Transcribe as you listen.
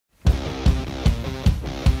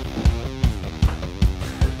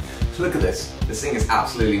Look at this. This thing is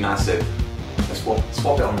absolutely massive. Let's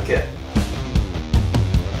swap it on the kit.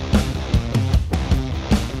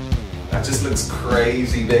 That just looks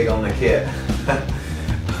crazy big on the kit.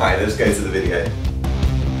 Alright, let's go to the video.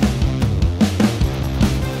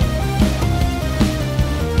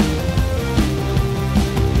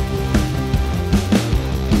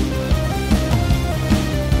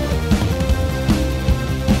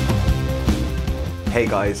 Hey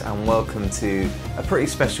guys, and welcome to a pretty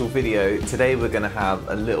special video. Today we're going to have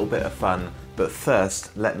a little bit of fun, but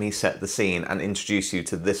first let me set the scene and introduce you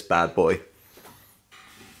to this bad boy.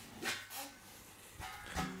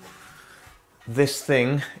 This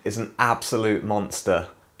thing is an absolute monster.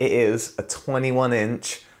 It is a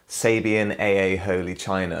 21-inch Sabian AA Holy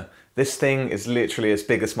China. This thing is literally as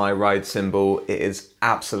big as my ride cymbal. It is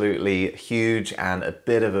absolutely huge and a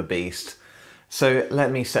bit of a beast. So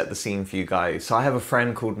let me set the scene for you guys. So I have a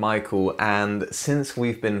friend called Michael, and since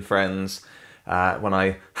we've been friends, when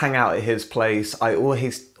I hang out at his place, I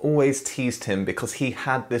always teased him because he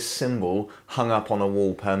had this cymbal hung up on a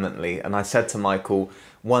wall permanently. And I said to Michael,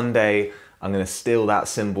 one day I'm going to steal that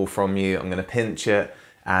cymbal from you, I'm going to pinch it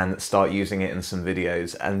and start using it in some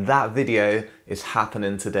videos. And that video is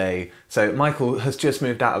happening today. So Michael has just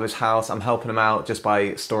moved out of his house. I'm helping him out just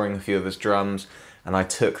by storing a few of his drums. And I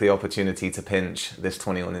took the opportunity to pinch this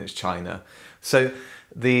 21-inch China. So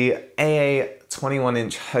the AA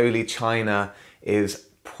 21-inch Holy China is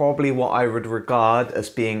probably what I would regard as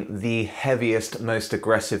being the heaviest, most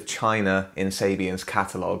aggressive China in Sabian's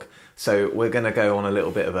catalogue. So we're going to go on a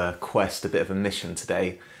little bit of a quest, a bit of a mission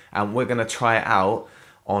today, and we're going to try it out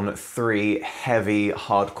on 3 heavy,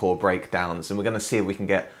 hardcore breakdowns, and we're going to see if we can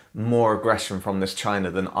get more aggression from this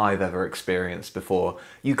China than I've ever experienced before.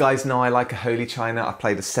 You guys know I like a Holy China. I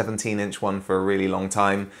played a 17-inch one for a really long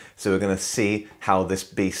time, so we're going to see how this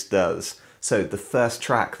beast does. So the first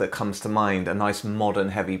track that comes to mind, a nice modern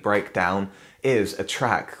heavy breakdown, is a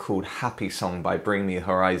track called Happy Song by Bring Me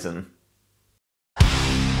Horizon.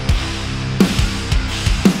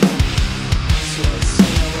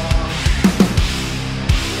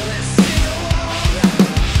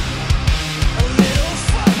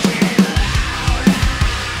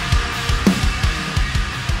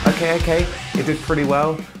 Okay, it did pretty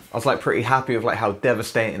well. I was pretty happy with how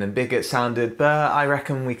devastating and big it sounded, but I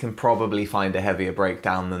reckon we can probably find a heavier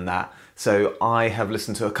breakdown than that. So I have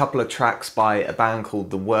listened to a couple of tracks by a band called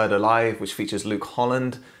The Word Alive, which features Luke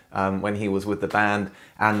Holland when he was with the band,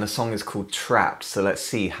 and the song is called Trapped, so let's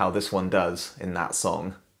see how this one does in that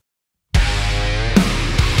song.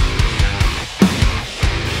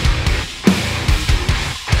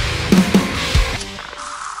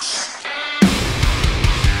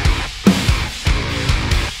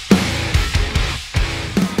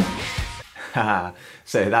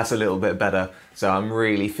 So that's a little bit better. So I'm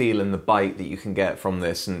really feeling the bite that you can get from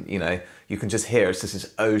this, and you can just hear it's just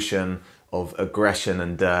this ocean of aggression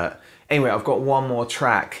and dirt. Anyway, I've got one more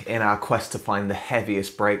track in our quest to find the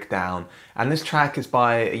heaviest breakdown, and this track is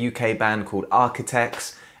by a UK band called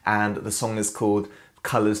HHX, and the song is called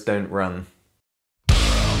Colours Don't Run.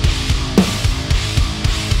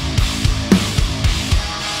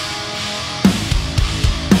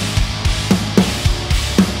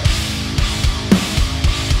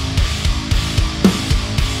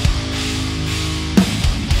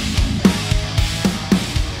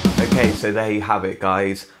 Okay, so there you have it,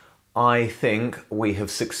 guys. I think we have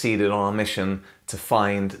succeeded on our mission to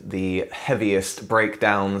find the heaviest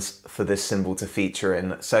breakdowns for this cymbal to feature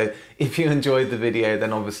in. So if you enjoyed the video,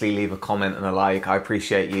 then obviously leave a comment and a like. I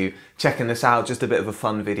appreciate you checking this out. Just a bit of a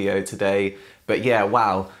fun video today. But yeah,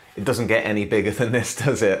 wow, it doesn't get any bigger than this,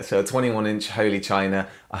 does it? So a 21-inch Holy China.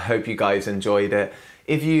 I hope you guys enjoyed it.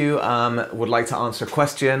 If you would like to answer a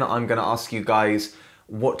question, I'm going to ask you guys,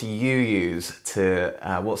 what do you use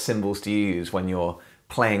what cymbals do you use when you're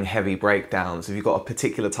playing heavy breakdowns? Have you got a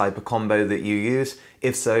particular type of combo that you use?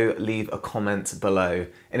 If so, leave a comment below.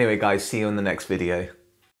 Anyway guys, see you in the next video.